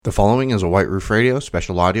The following is a White Roof Radio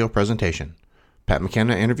special audio presentation. Pat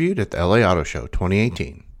McKenna interviewed at the LA Auto Show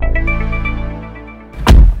 2018. This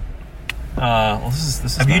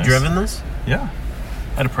is Have nice. you driven this? Yeah.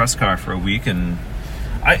 I had a press car for a week, and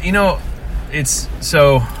it's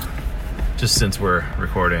so, just since we're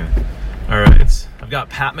recording, all right, I've got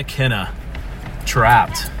Pat McKenna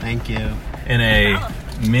trapped. Thank you. In a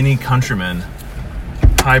Mini Countryman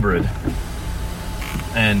hybrid.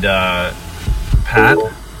 And, Pat,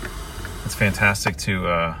 it's fantastic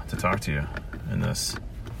to talk to you in this.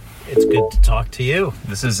 It's good to talk to you.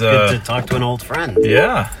 This is good to talk to an old friend.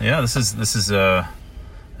 Yeah. This is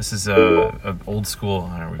old school.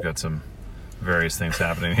 I don't know, we've got some various things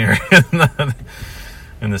happening here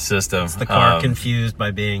in the system. It's the car confused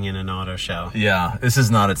by being in an auto show. Yeah, this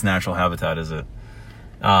is not its natural habitat, is it?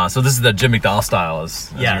 So this is the Jim McDowell style, as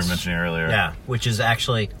you were mentioning earlier. Yeah, which is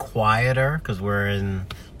actually quieter because we're in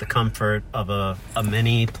the comfort of a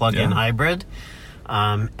mini plug-in hybrid.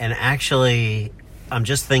 And actually, I'm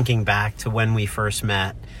just thinking back to when we first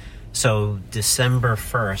met. So December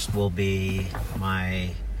 1st will be my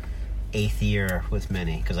 8th year with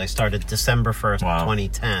Mini because I started December 1st,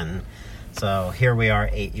 2010. So here we are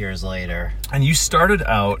 8 years later. And you started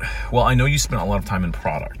out, well, I know you spent a lot of time in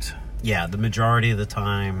product. Yeah, the majority of the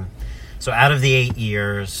time. So out of the 8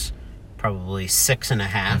 years, probably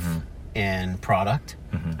 6.5 in product,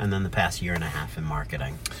 and then the past year and a half in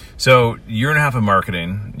marketing. So year and a half in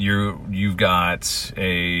marketing, you've got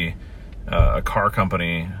a car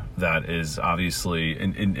company that is obviously,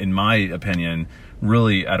 in my opinion,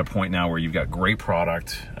 really at a point now where you've got great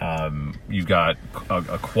product, you've got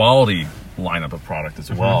a quality lineup of product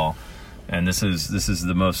as well. And this is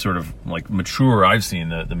the most sort of like mature I've seen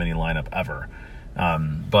the Mini lineup ever.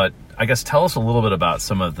 But I guess tell us a little bit about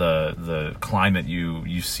some of the climate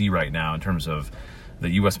you see right now in terms of the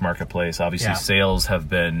U.S. marketplace. Obviously, sales have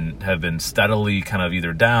been steadily kind of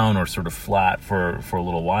either down or sort of flat for a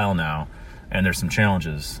little while now, and there's some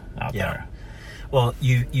challenges out there. Well,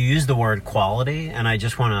 you use the word quality, and I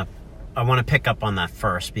want to pick up on that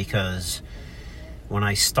first because when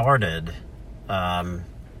I started.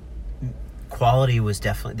 Quality was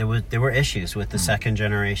definitely there were issues with the second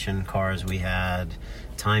generation cars. We had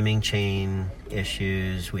timing chain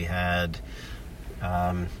issues. We had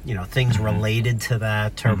things related to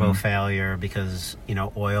that, turbo failure because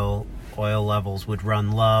oil levels would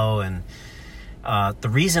run low. And the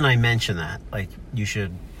reason I mention that, like you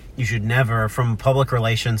should never, from a public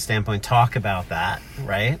relations standpoint, talk about that,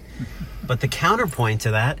 right? But the counterpoint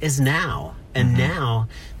to that is now. And now,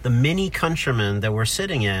 the Mini Countryman that we're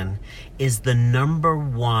sitting in is the number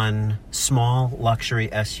one small luxury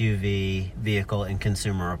SUV vehicle in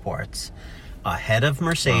Consumer Reports. Ahead of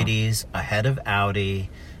Mercedes, ahead of Audi,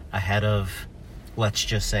 ahead of, let's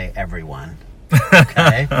just say, everyone.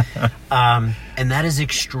 Okay? And that is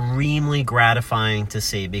extremely gratifying to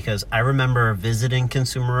see because I remember visiting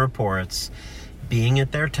Consumer Reports, being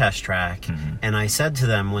at their test track, and I said to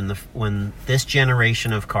them when this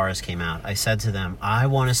generation of cars came out, I said to them, I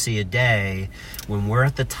want to see a day when we're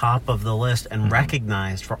at the top of the list and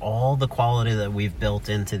recognized for all the quality that we've built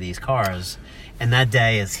into these cars, and that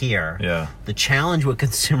day is here. Yeah. The challenge with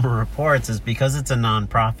Consumer Reports is because it's a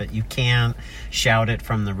nonprofit, you can't shout it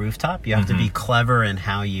from the rooftop. You have to be clever in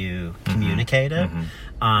how you communicate it.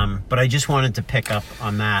 But I just wanted to pick up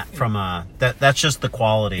on that from that's just the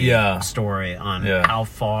quality story on how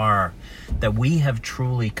far that we have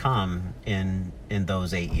truly come in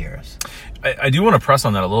those 8 years. I do want to press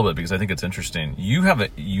on that a little bit because I think it's interesting. You have a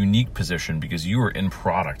unique position because you were in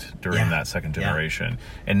product during that second generation,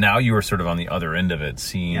 and now you are sort of on the other end of it,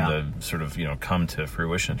 seeing the sort of come to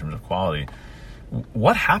fruition in terms of quality.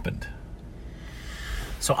 What happened?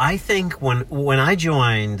 So I think when I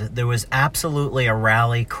joined, there was absolutely a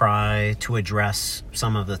rally cry to address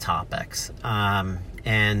some of the topics.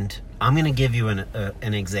 And I'm going to give you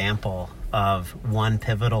an example of one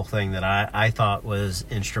pivotal thing that I thought was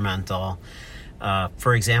instrumental.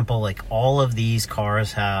 For example, like all of these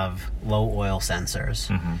cars have low oil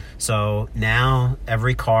sensors. So now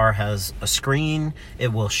every car has a screen.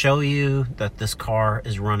 It will show you that this car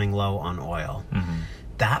is running low on oil.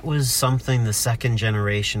 That was something the second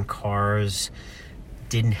generation cars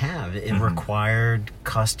didn't have. It required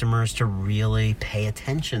customers to really pay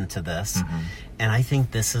attention to this. And I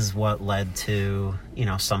think this is what led to,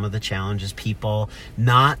 some of the challenges. People,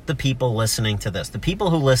 not the people listening to this. The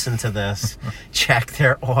people who listen to this check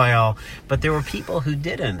their oil, but there were people who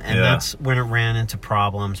didn't. And that's when it ran into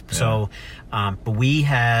problems. So, but we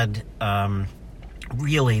had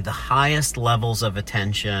really the highest levels of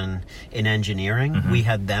attention in engineering. We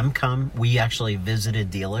had them come. We actually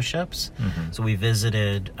visited dealerships. So we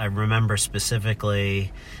visited, I remember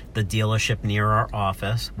specifically, the dealership near our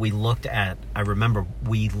office. We looked at, I remember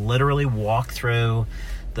we literally walked through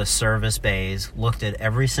the service bays, looked at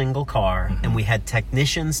every single car, and we had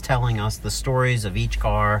technicians telling us the stories of each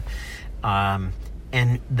car.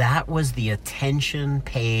 And that was the attention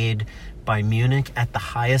paid by Munich at the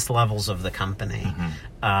highest levels of the company.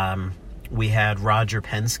 We had Roger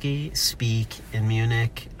Penske speak in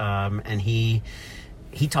Munich, and he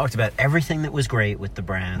talked about everything that was great with the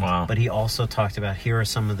brand, but he also talked about, here are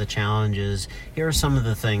some of the challenges, here are some of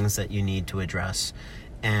the things that you need to address.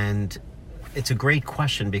 And it's a great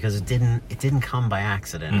question because it didn't come by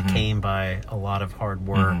accident. It came by a lot of hard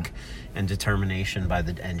work and determination by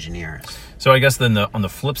the engineers. So I guess then on the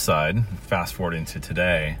flip side, fast forwarding to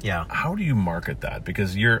today, Yeah. how do you market that?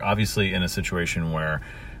 Because you're obviously in a situation where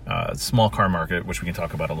small car market, which we can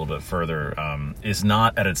talk about a little bit further, is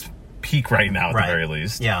not at its peak right now, at the very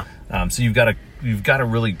least. Yeah. So you've got to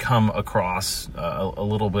really come across a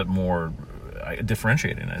little bit more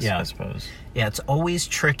differentiating, I suppose. Yeah, it's always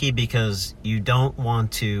tricky because you don't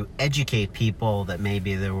want to educate people that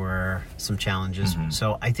maybe there were some challenges.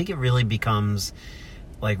 So I think it really becomes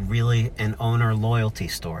like really an owner loyalty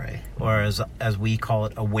story, or as we call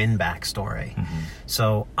it, a win back story.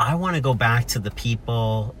 So I want to go back to the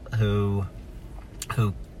people who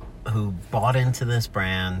bought into this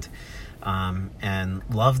brand and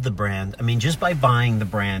love the brand. I mean, just by buying the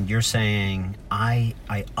brand, you're saying, I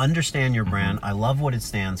understand your brand, I love what it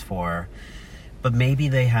stands for, but maybe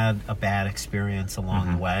they had a bad experience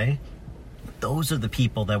along the way. Those are the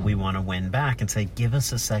people that we want to win back and say, give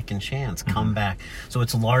us a second chance, come back. So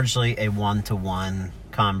it's largely a one-to-one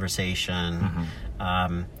conversation,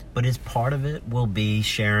 but as part of it will be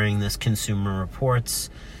sharing this Consumer Reports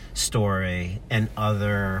story and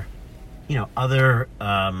other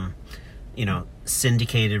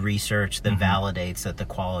syndicated research that validates that the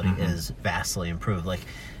quality is vastly improved. Like,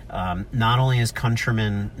 not only is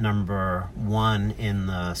Countryman number one in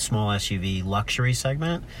the small SUV luxury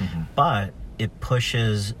segment, but it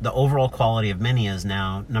pushes the overall quality of Mini is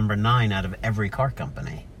now number 9 out of every car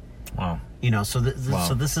company. Wow. So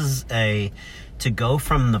this is to go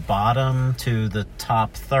from the bottom to the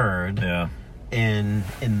top third. Yeah. In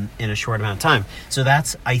a short amount of time. So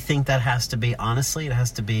I think that has to be, honestly, it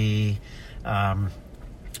has to be a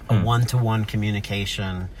one-to-one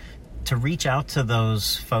communication to reach out to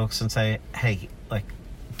those folks and say, hey, like,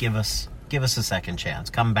 give us a second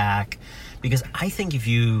chance, come back. Because I think if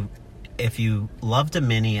you loved a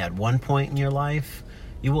Mini at one point in your life,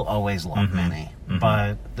 you will always love Mini.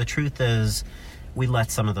 But the truth is, we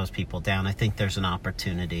let some of those people down. I think there's an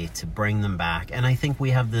opportunity to bring them back. And I think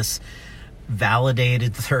we have this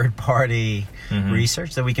validated third-party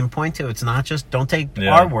research that we can point to. It's not just, don't take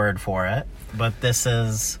our word for it, but this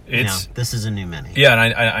is a new Mini. Yeah,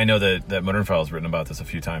 and I know that MotoringFile has written about this a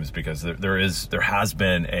few times because there has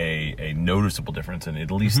been a noticeable difference in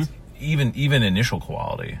at least even initial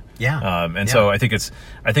quality. Yeah. So I think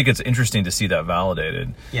it's interesting to see that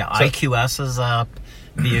validated. Yeah, so, IQS is up,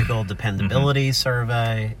 vehicle dependability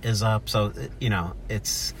survey is up. So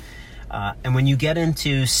it's and when you get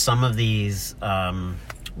into some of these,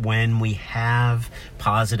 when we have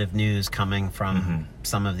positive news coming from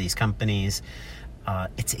some of these companies,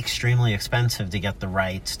 it's extremely expensive to get the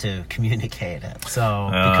rights to communicate it. So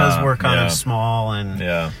because we're kind of small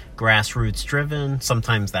and grassroots driven,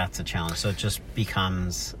 sometimes that's a challenge. So it just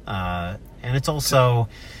becomes, and it's also,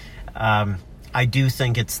 I do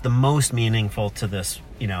think it's the most meaningful to this,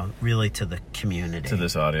 really to the community. To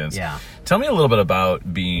this audience. Yeah. Tell me a little bit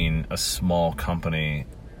about being a small company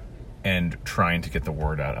and trying to get the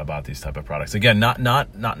word out about these type of products. Again, not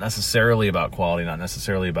necessarily about quality, not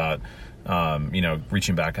necessarily about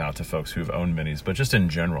reaching back out to folks who've owned Minis, but just in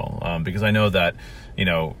general, because I know that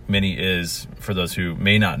Mini is, for those who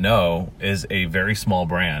may not know, is a very small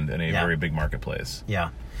brand in a very big marketplace.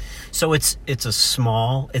 Yeah. So it's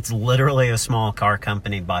literally a small car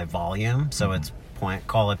company by volume. So it's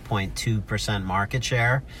call it 0.2% market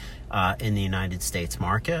share in the United States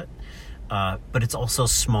market. But it's also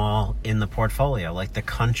small in the portfolio. Like the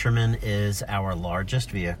Countryman is our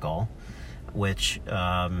largest vehicle, which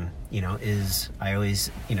is, I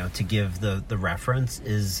always, to give the reference,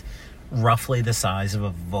 is roughly the size of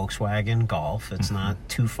a Volkswagen Golf. It's not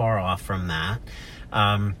too far off from that.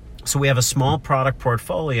 So we have a small product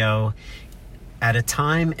portfolio at a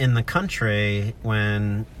time in the country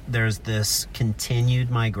when there's this continued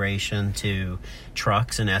migration to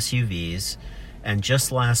trucks and SUVs. And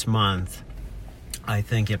just last month, I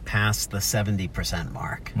think it passed the 70%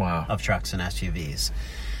 mark Wow. of trucks and SUVs.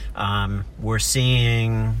 We're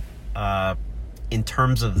seeing, in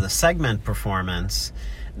terms of the segment performance,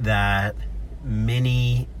 that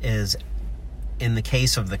Mini is, in the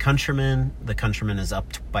case of the Countryman is up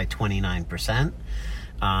by 29%.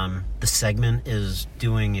 The segment is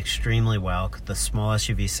doing extremely well, the small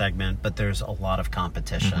SUV segment, but there's a lot of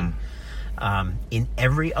competition. In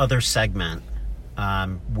every other segment,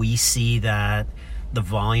 we see that the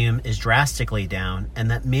volume is drastically down,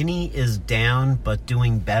 and that Mini is down but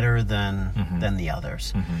doing better than the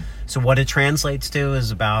others. So what it translates to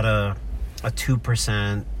is about a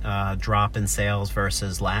 2% drop in sales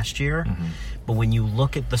versus last year. But when you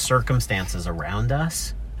look at the circumstances around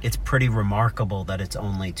us, it's pretty remarkable that it's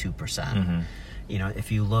only 2%. You know,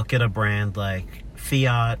 if you look at a brand like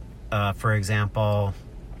Fiat, for example,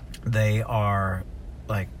 they are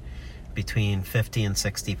like between 50 and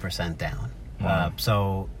 60% down. Wow.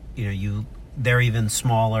 So, you know, they're even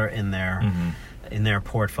smaller in their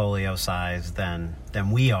portfolio size than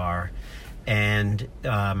we are. And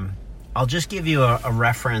I'll just give you a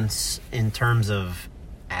reference in terms of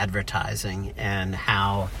advertising and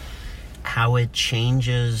how it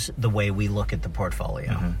changes the way we look at the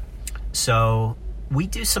portfolio. So we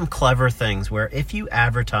do some clever things where if you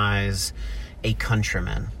advertise a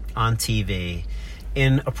Countryman on TV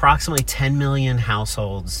in approximately 10 million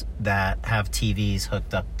households that have TVs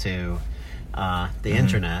hooked up to the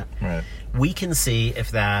internet, Right. we can see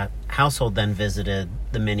if that household then visited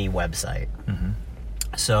the Mini website.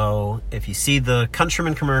 So if you see the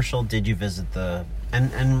Countryman commercial, did you visit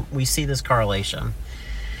and we see this correlation.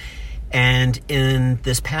 And in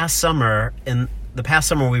the past summer,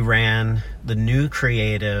 we ran the new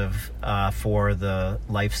creative for the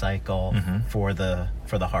life cycle for the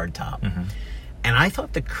hardtop. And I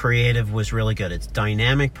thought the creative was really good. It's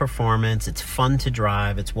dynamic performance. It's fun to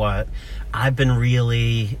drive. It's what I've been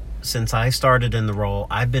really, since I started in the role,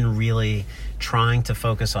 I've been really trying to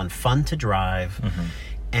focus on fun to drive.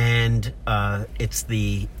 And it's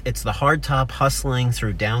the hardtop hustling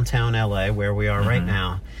through downtown LA, where we are right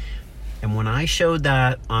now. And when I showed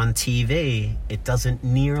that on TV, it doesn't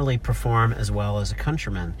nearly perform as well as a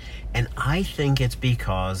Countryman. And I think it's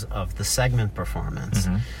because of the segment performance.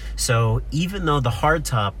 So even though the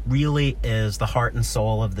hardtop really is the heart and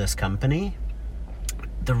soul of this company,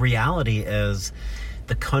 the reality is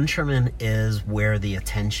the Countryman is where the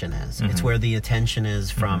attention is. It's where the attention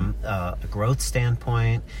is from a growth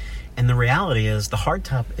standpoint. And the reality is the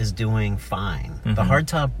hardtop is doing fine. The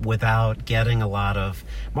hardtop, without getting a lot of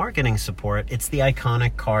marketing support, it's the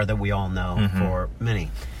iconic car that we all know for Mini.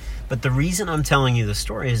 But the reason I'm telling you the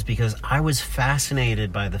story is because I was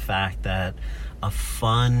fascinated by the fact that a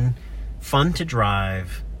fun to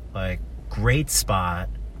drive, like great spot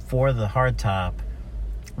for the hardtop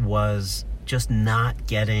was just not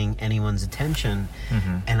getting anyone's attention.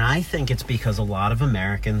 And I think it's because a lot of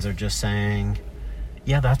Americans are just saying,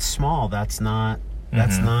 yeah, that's small. That's not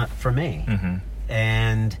for me.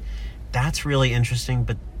 And that's really interesting.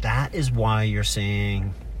 But that is why you're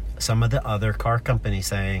seeing some of the other car companies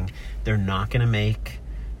saying they're not going to make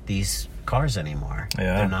these cars anymore.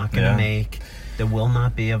 They're not going to there will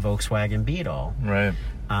not be a Volkswagen Beetle. Right.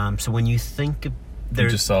 So when you think you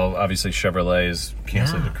just saw, obviously, Chevrolet's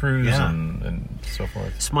canceling the Cruze and so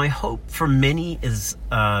forth. So my hope for Mini is,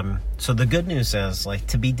 so the good news is, like,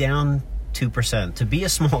 to be down 2%, to be a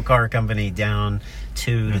small car company down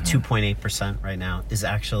to the 2.8% right now is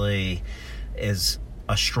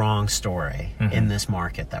a strong story in this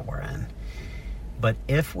market that we're in. But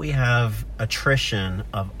if we have attrition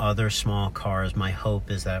of other small cars, my hope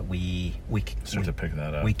is that we start to pick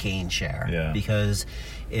that up. We gain share. Yeah. Because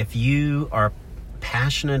if you are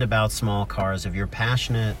passionate about small cars, if you're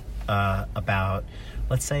passionate about,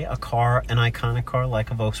 let's say, an iconic car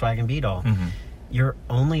like a Volkswagen Beetle, your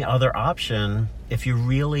only other option, if you're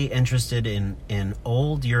really interested in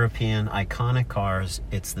old European iconic cars,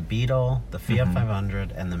 it's the Beetle, the Fiat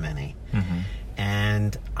 500, and the Mini.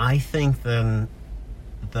 And I think then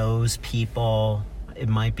those people, it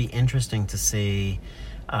might be interesting to see,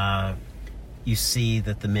 you see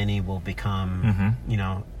that the Mini will become,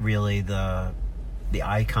 really the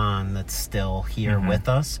icon that's still here with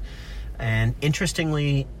us. And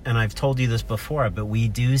interestingly, and I've told you this before, but we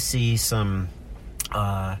do see some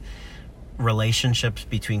relationships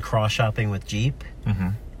between cross-shopping with Jeep.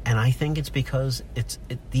 And I think it's because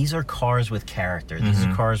these are cars with character. These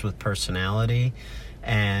are cars with personality.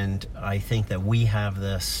 And I think that we have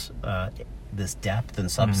this depth and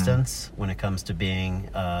substance when it comes to being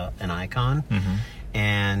an icon.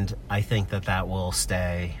 And I think that will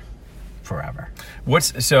stay forever.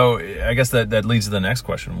 So I guess that leads to the next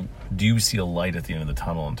question. Do you see a light at the end of the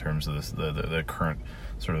tunnel in terms of the current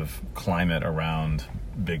sort of climate around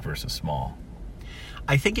big versus small?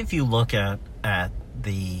 I think if you look at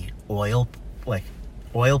the oil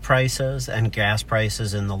prices and gas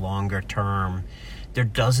prices in the longer term, there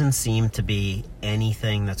doesn't seem to be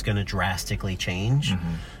anything that's going to drastically change.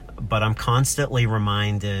 But I'm constantly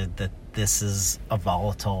reminded that this is a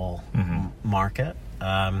volatile market.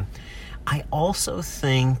 I also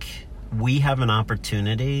think we have an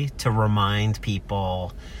opportunity to remind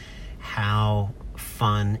people how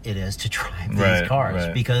fun it is to drive these cars.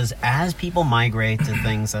 Right. Because as people migrate to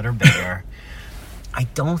things that are bigger, I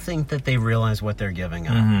don't think that they realize what they're giving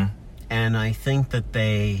up. And I think that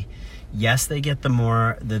they get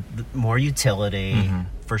the more utility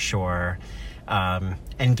for sure.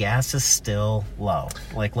 And gas is still low.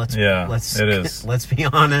 Like let's be honest.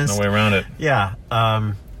 No way around it. Yeah.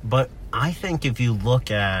 But I think if you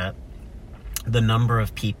look at the number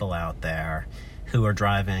of people out there who are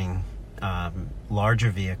driving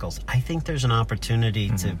larger vehicles, I think there's an opportunity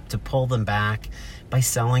to pull them back by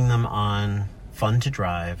selling them on fun to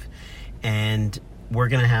drive. And we're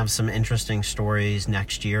going to have some interesting stories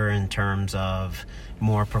next year in terms of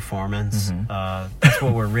more performance. That's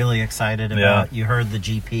what we're really excited about. You heard the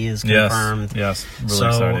GP is confirmed. Yes. Really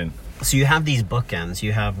exciting. So you have these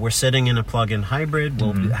bookends. We're sitting in a plug-in hybrid.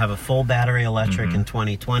 We'll have a full battery electric in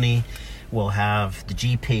 2020. We'll have the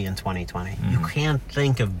GP in 2020. You can't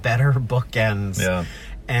think of better bookends. Yeah.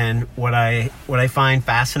 And what I find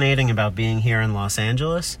fascinating about being here in Los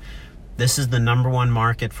Angeles, this is the number one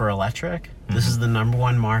market for electric. This is the number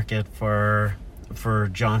one market for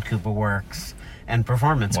John Cooper Works and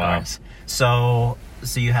performance cars. So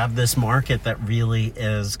you have this market that really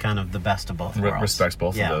is kind of the best of both worlds. Respects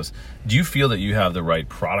both of those. Do you feel that you have the right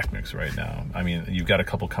product mix right now? I mean, you've got a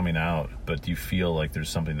couple coming out, but do you feel like there's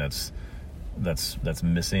something that's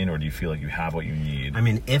missing, or do you feel like you have what you need? I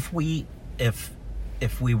mean, if we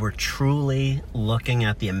were truly looking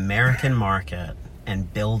at the American market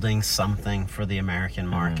and building something for the American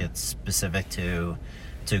market specific to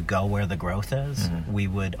go where the growth is, we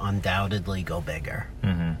would undoubtedly go bigger.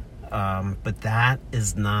 But that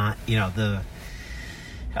is not,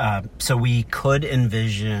 so we could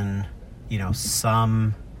envision,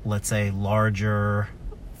 some, let's say, larger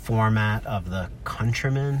format of the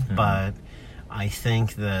Countryman, but I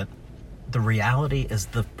think that the reality is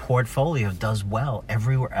the portfolio does well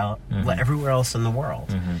everywhere else in the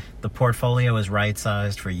world. The portfolio is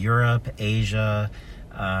right-sized for Europe, Asia.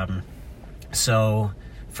 So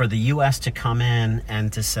for the U.S. to come in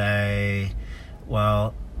and to say,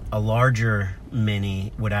 well, a larger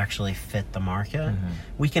Mini would actually fit the market,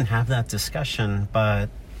 we can have that discussion, but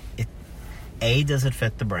does it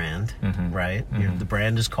fit the brand, right? The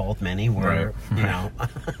brand is called Mini. I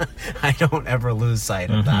don't ever lose sight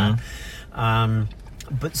of that.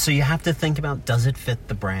 But so you have to think about, does it fit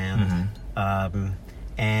the brand?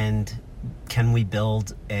 And can we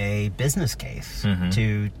build a business case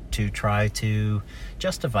to try to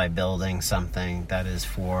justify building something that is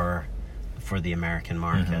for the American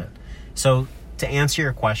market? So to answer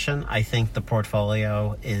your question, I think the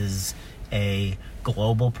portfolio is a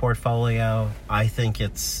global portfolio. I think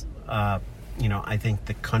it's, I think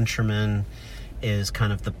the Countryman is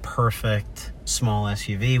kind of the perfect small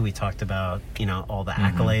SUV. We talked about, all the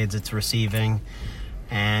accolades it's receiving.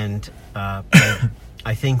 And I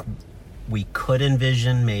think we could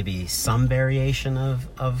envision maybe some variation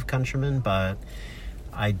of Countryman, but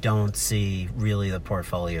I don't see really the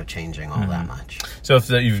portfolio changing all that much. So if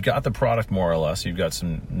you've got the product more or less, you've got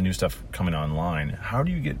some new stuff coming online, how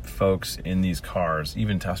do you get folks in these cars,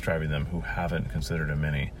 even test driving them, who haven't considered a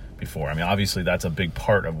Mini before? I mean, obviously that's a big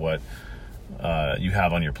part of what you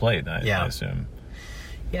have on your plate, I assume.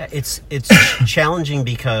 Yeah, it's challenging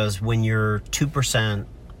because when you're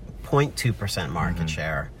 0.2% market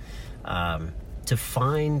share, to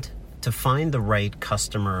find the right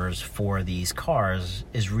customers for these cars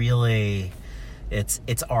is really, it's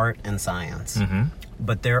art and science.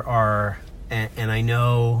 But there are, and I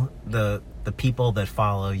know the people that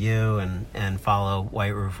follow you and follow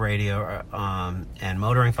White Roof Radio and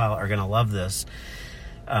MotoringFile are going to love this.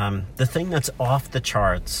 The thing that's off the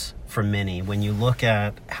charts for Mini, when you look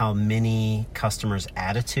at how Mini customers'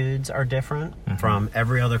 attitudes are different from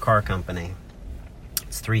every other car company,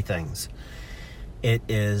 it's three things.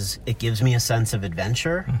 It gives me a sense of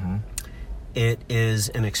adventure. It is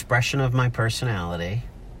an expression of my personality,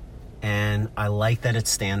 and I like that it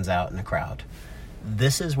stands out in a crowd.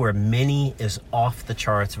 This is where Mini is off the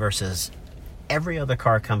charts versus every other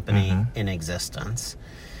car company in existence.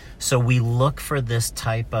 So we look for this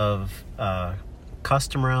type of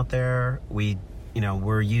customer out there. We're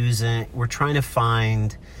trying to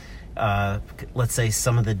find, let's say,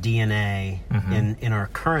 some of the DNA in our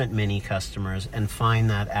current Mini customers and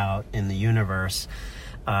find that out in the universe.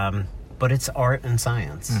 But it's art and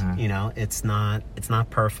science. It's not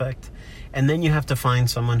perfect. And then you have to find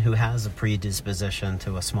someone who has a predisposition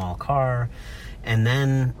to a small car. And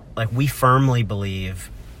then, like, we firmly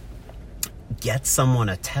believe, get someone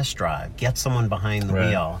a test drive, get someone behind the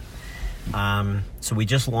wheel. So we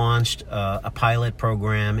just launched a pilot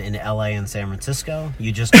program in LA and San Francisco.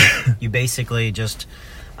 You basically just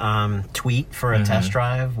tweet for a test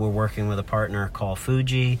drive. We're working with a partner called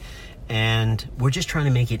Fuji, and we're just trying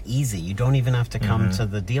to make it easy. You don't even have to come to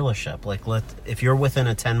the dealership. Like, if you're within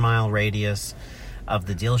a 10-mile radius of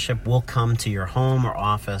the dealership, we'll come to your home or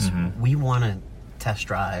office. We want to test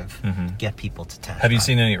drive, get people to test drive. Have you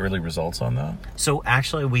seen any early results on that? So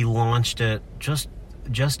actually, we launched it just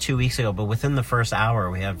 2 weeks ago, but within the first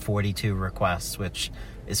hour, we had 42 requests, which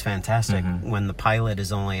is fantastic when the pilot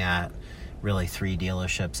is only at really 3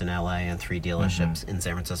 dealerships in LA and 3 dealerships in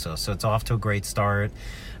San Francisco. So it's off to a great start.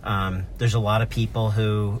 There's a lot of people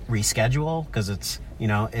who reschedule because it's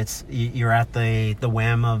you're at the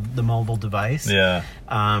whim of the mobile device. Yeah.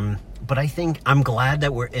 But I think I'm glad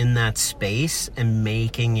that we're in that space and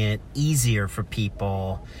making it easier for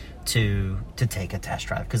people to take a test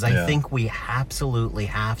drive, because I think we absolutely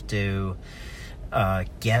have to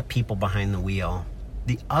get people behind the wheel.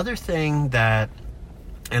 The other thing that,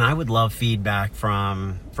 and I would love feedback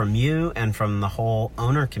from you and from the whole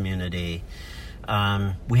owner community,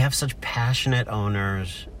 we have such passionate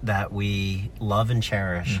owners that we love and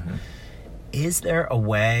cherish. Is there a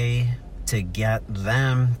way to get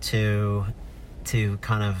them to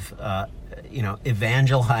kind of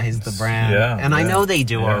evangelize the brand? I know they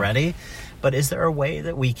do already, but is there a way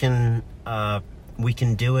that we can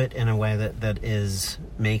do it in a way that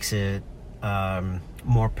makes it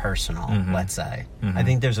more personal, let's say? I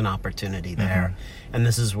think there's an opportunity there. And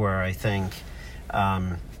this is where I think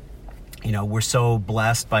we're so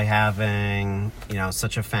blessed by having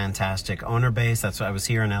such a fantastic owner base. That's why I was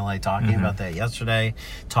here in LA talking about that yesterday,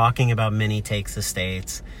 talking about Mini Takes the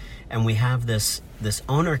States. And we have this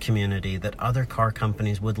owner community that other car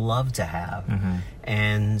companies would love to have.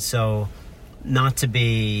 And so, not to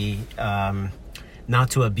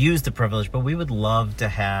abuse the privilege, but we would love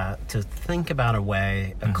to think about a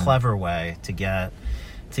way, a clever way to get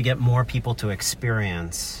more people to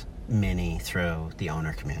experience Mini through the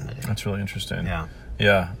owner community. That's really interesting. Yeah.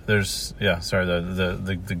 Sorry,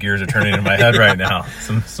 the gears are turning in my head right now.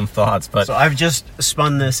 Some thoughts, but so I've just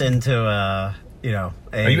spun this into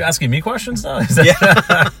are you asking me questions now?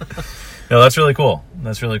 No, that's really cool.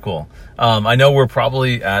 I know we're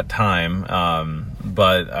probably at time,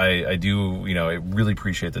 but I do, I really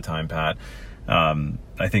appreciate the time, Pat.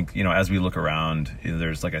 I think, as we look around,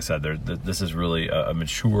 there's, like I said, this is really a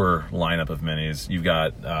mature lineup of Minis. You've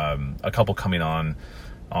got a couple coming on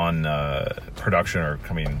production or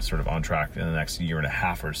coming sort of on track in the next year and a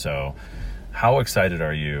half or so. How excited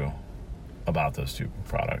are you about those 2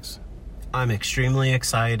 products? I'm extremely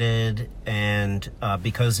excited, and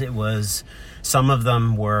because some of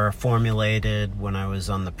them were formulated when I was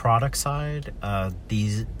on the product side.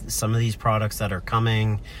 Some of these products that are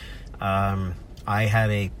coming, I had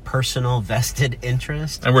a personal vested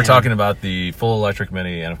interest. And we're talking about the full electric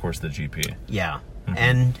Mini and, of course, the GP. Yeah.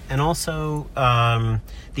 And also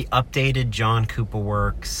the updated John Cooper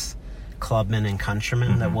Works Clubman and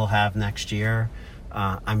Countryman that we'll have next year.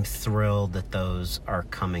 I'm thrilled that those are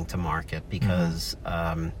coming to market, because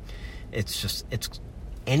it's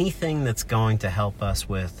anything that's going to help us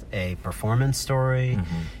with a performance story.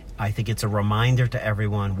 I think it's a reminder to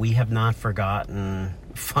everyone, we have not forgotten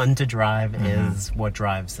fun to drive is what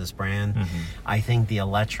drives this brand. I think the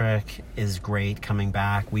electric is great coming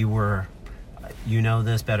back. We were,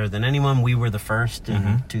 this better than anyone, we were the first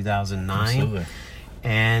in 2009. Absolutely.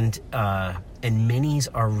 And Minis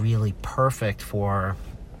are really perfect for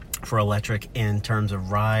electric in terms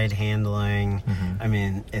of ride, handling. I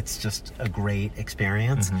mean, it's just a great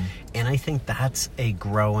experience. And I think that's a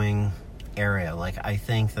growing area. Like, I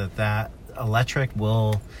think that electric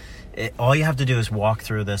will... all you have to do is walk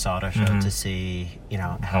through this auto show to see,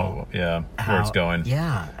 how where it's going.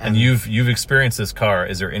 Yeah. And you've experienced this car.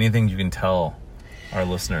 Is there anything you can tell our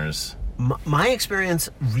listeners? My experience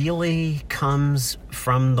really comes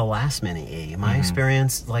from the last Mini E. My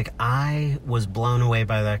experience, like, I was blown away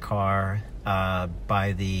by that car,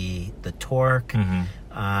 by the torque,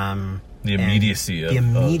 the immediacy of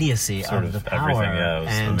the power. everything. Yeah, it was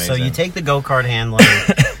and amazing. so you take the go-kart handling,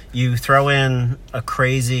 you throw in a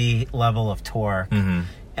crazy level of torque,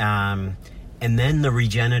 and then the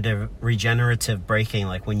regenerative braking,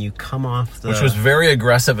 like when you come off the... Which was very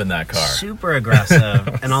aggressive in that car. Super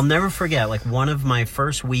aggressive. And I'll never forget, like one of my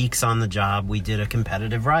first weeks on the job, we did a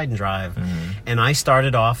competitive ride and drive. And I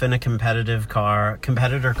started off in a competitor car,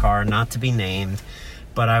 not to be named,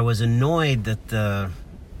 but I was annoyed that the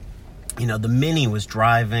Mini was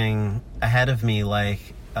driving ahead of me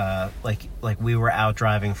like we were out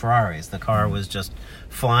driving Ferraris. The car was just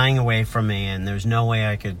flying away from me, and there's no way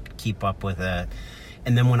I could keep up with it.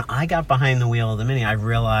 And then when I got behind the wheel of the Mini, I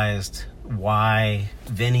realized why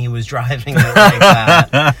Vinny was driving it like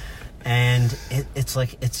that. And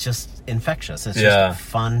it's just infectious. It's just a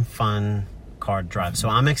fun car drive. So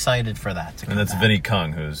I'm excited for that to come And that's back. Vinny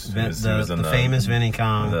Kung, who was in the famous Vinny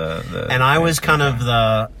Kung. And I was kind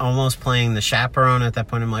of almost playing the chaperone at that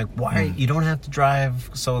point. I'm like, why? You don't have to drive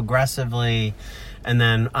so aggressively. And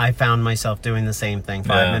then I found myself doing the same thing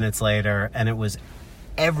 5 minutes later, and it was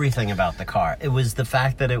everything about the car. It was the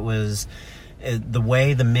fact that it was the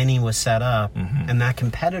way the Mini was set up, and that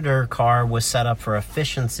competitor car was set up for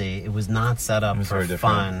efficiency. It was not set up for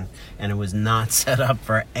fun, and it was not set up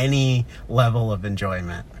for any level of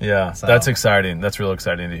enjoyment. Yeah, so that's exciting. That's real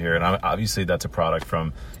exciting to hear. And obviously that's a product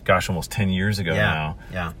from, almost 10 years ago now.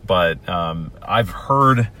 Yeah. But I've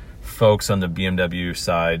heard folks on the BMW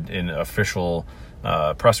side in official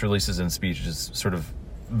press releases and speeches sort of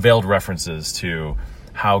veiled references to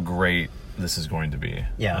how great this is going to be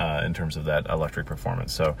in terms of that electric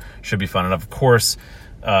performance. So should be fun. And of course,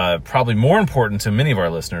 probably more important to many of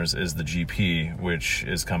our listeners is the GP, which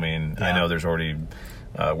is coming. I know there's already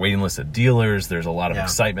waiting list at dealers. There's a lot of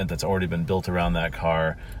excitement that's already been built around that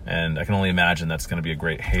car, and I can only imagine that's going to be a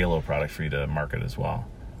great halo product for you to market as well.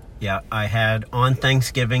 Yeah, I had on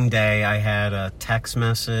Thanksgiving Day, I had a text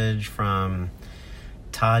message from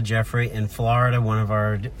Todd Jeffrey in Florida,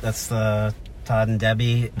 that's the Todd and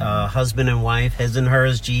Debbie, husband and wife, his and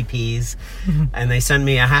hers GPs, and they sent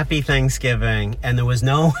me a happy Thanksgiving, and there was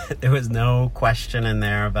no question in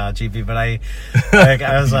there about GP, but I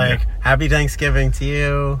was like, happy Thanksgiving to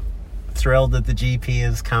you, thrilled that the GP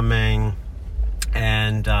is coming,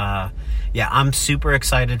 and I'm super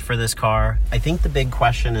excited for this car. I think the big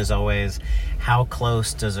question is always, how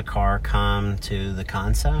close does a car come to the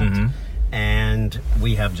concept? And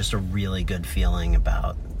we have just a really good feeling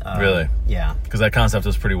about really? Yeah. Because that concept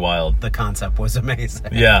was pretty wild. The concept was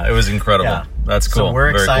amazing. Yeah, it was incredible. Yeah. That's cool. So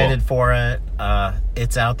we're excited for it.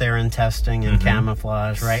 It's out there in testing and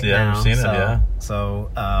camouflage right now. Yeah, I've seen it, yeah. So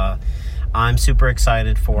I'm super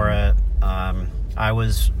excited for it. I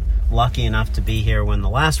was lucky enough to be here when the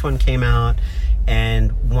last one came out,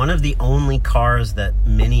 and one of the only cars that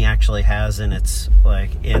Mini actually has in its,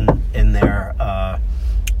 like, in their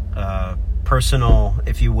personal,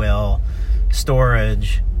 if you will,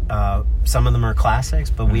 storage. Some of them are classics,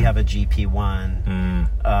 but we have a GP1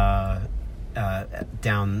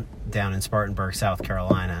 down in Spartanburg, South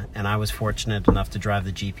Carolina, and I was fortunate enough to drive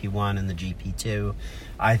the GP1 and the GP2.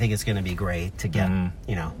 I think it's going to be great to get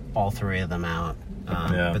all three of them out.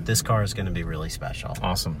 But this car is going to be really special.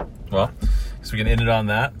 Awesome. Well, so we can end it on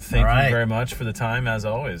that. Thank you very much for the time, as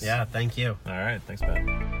always. Yeah, thank you. All right. Thanks,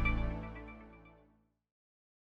 Pat.